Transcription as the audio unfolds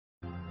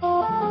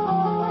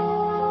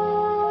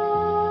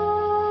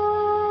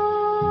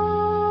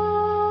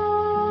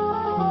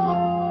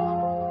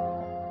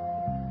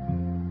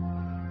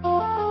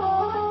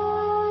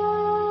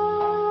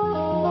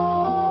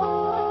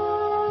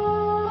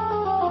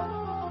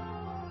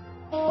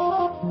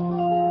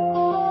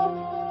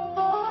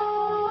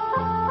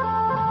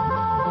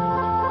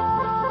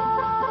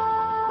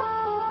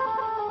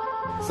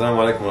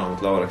Assalamu alaikum wa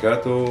rahmatullahi wa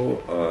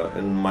barakatuh.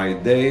 In my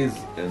days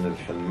in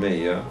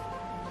Helmiya,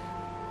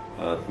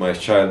 at my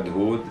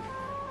childhood,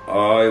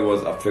 I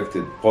was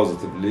affected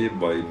positively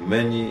by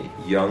many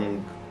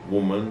young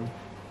women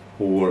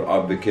who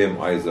became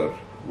either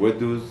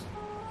widows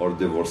or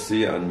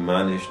divorcee and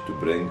managed to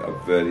bring a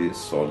very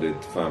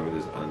solid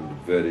families and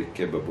very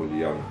capable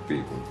young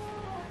people.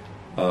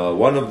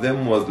 One of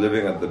them was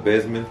living at the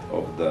basement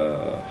of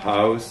the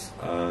house,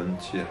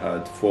 and she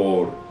had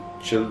 4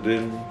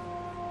 children,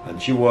 and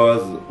she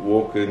was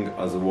working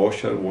as a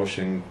washer,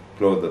 washing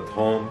clothes at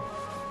home.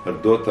 Her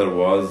daughter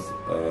was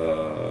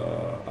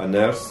a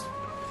nurse,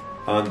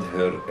 and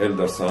her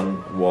elder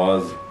son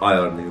was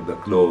ironing the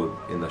clothes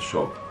in a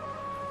shop.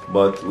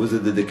 But with the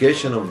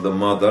dedication of the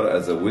mother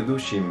as a widow,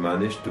 she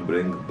managed to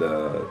bring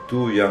the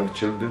 2 young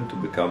children to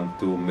become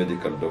 2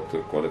 medical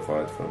doctors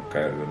qualified from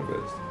Cairo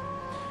University.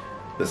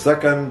 The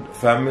second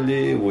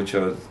family, which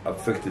has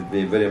affected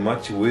me very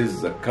much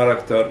with the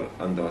character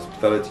and the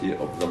hospitality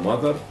of the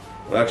mother,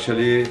 were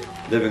actually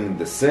living in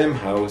the same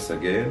house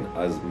again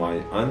as my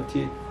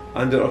auntie,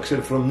 and they're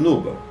actually from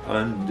Nuba,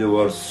 and they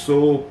were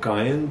so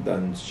kind,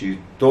 and she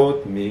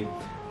taught me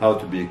how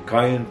to be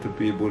kind to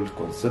people,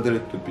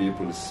 considerate to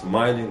people,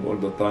 smiling all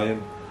the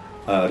time,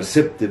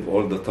 receptive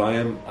all the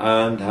time,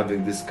 and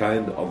having this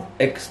kind of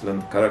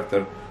excellent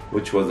character,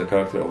 which was the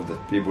character of the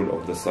people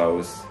of the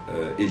South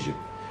Egypt.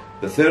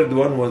 The third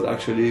one was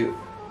actually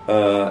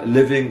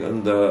living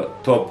on the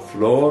top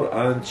floor,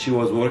 and she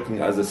was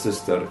working as a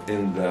sister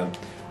in the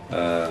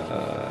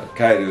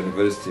Cairo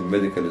University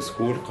Medical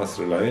School,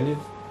 Qasr al-Aini.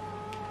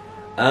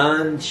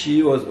 And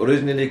she was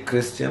originally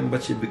Christian,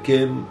 but she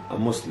became a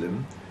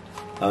Muslim.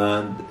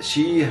 And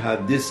she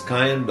had this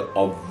kind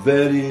of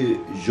very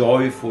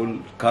joyful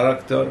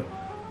character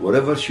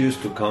wherever she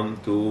used to come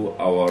to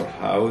our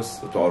house,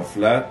 to our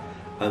flat,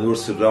 and we're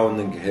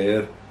surrounding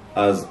her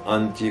as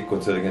auntie,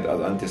 considering it as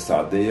Auntie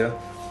Saadiya.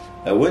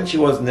 When she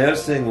was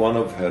nursing one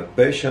of her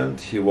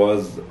patients, he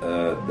was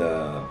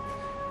the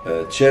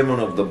chairman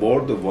of the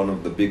board of one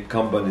of the big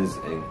companies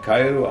in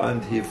Cairo,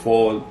 and he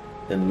fall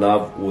in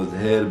love with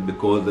her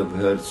because of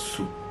her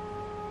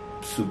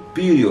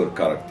superior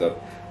character,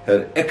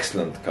 her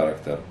excellent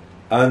character.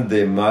 And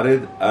they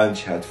married, and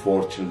she had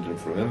 4 children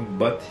from him,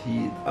 but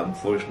he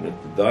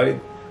unfortunately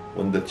died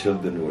when the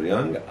children were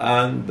young.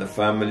 And the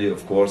family,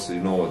 of course, you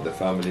know, the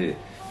family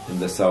in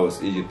the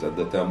South Egypt at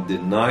the time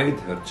denied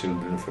her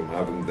children from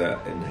having the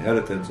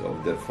inheritance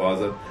of their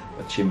father,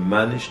 but she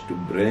managed to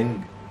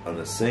bring on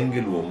a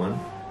single woman,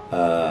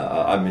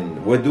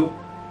 widow,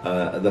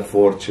 the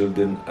 4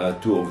 children.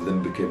 2 of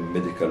them became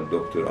medical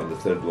doctor, and the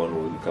 3rd one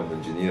will become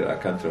engineer. I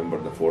can't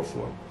remember the 4th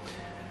one.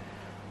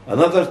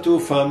 Another 2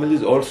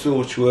 families also,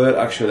 which were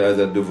actually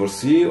either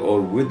divorcee or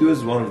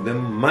widows, one of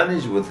them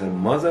managed with her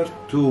mother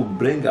to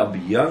bring up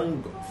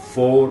young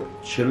 4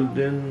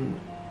 children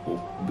who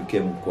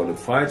became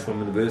qualified from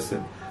university,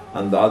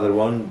 and the other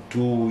one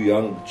 2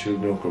 young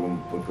children who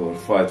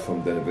qualified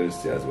from the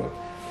university as well.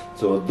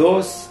 So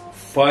those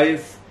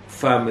 5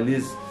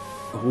 families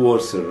who were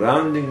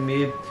surrounding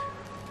me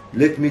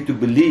led me to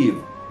believe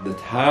that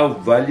how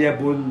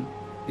valuable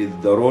is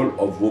the role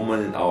of woman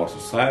in our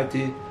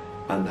society,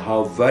 and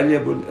how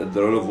valuable is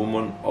the role of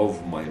woman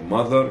of my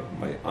mother,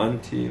 my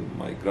auntie,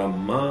 my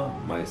grandma,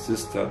 my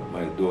sister,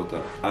 my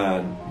daughter,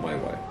 and my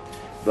wife.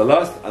 The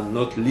last and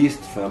not least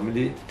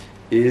family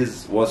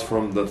was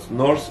from the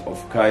north of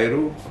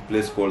Cairo, a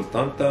place called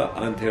Tanta,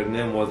 and her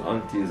name was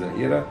Auntie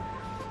Zahira.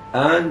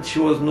 And she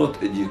was not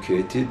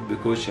educated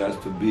because she has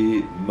to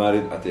be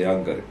married at a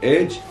younger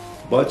age,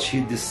 but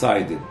she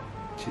decided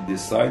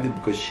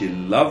because she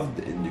loved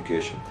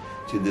education,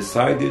 she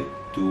decided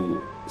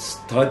to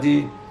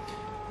study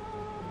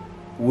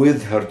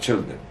with her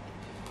children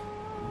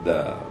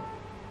the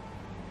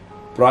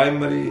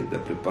primary, the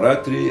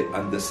preparatory,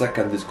 and the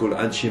secondary school,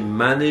 and she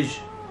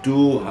managed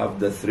to have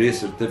the 3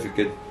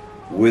 certificates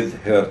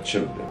with her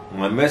children.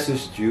 My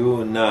message to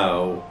you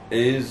now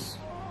is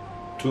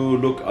to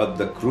look at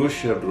the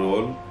crucial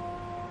role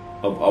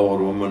of our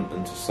women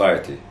in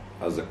society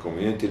as a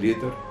community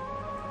leader,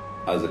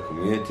 as a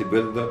community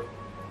builder,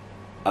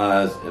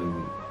 as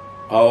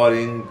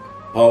empowering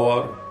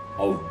power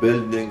of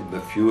building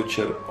the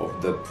future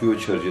of the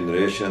future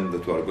generation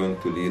that are going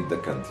to lead the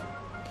country.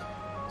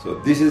 So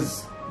this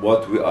is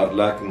what we are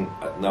lacking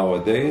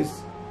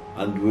nowadays,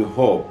 and we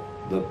hope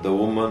that the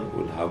woman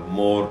will have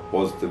more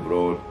positive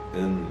role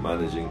in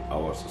managing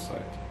our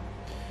society.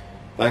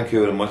 Thank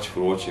you very much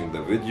for watching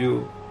the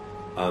video,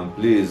 and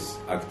please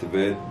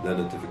activate the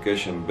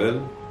notification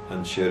bell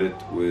and share it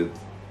with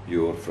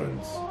your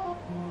friends.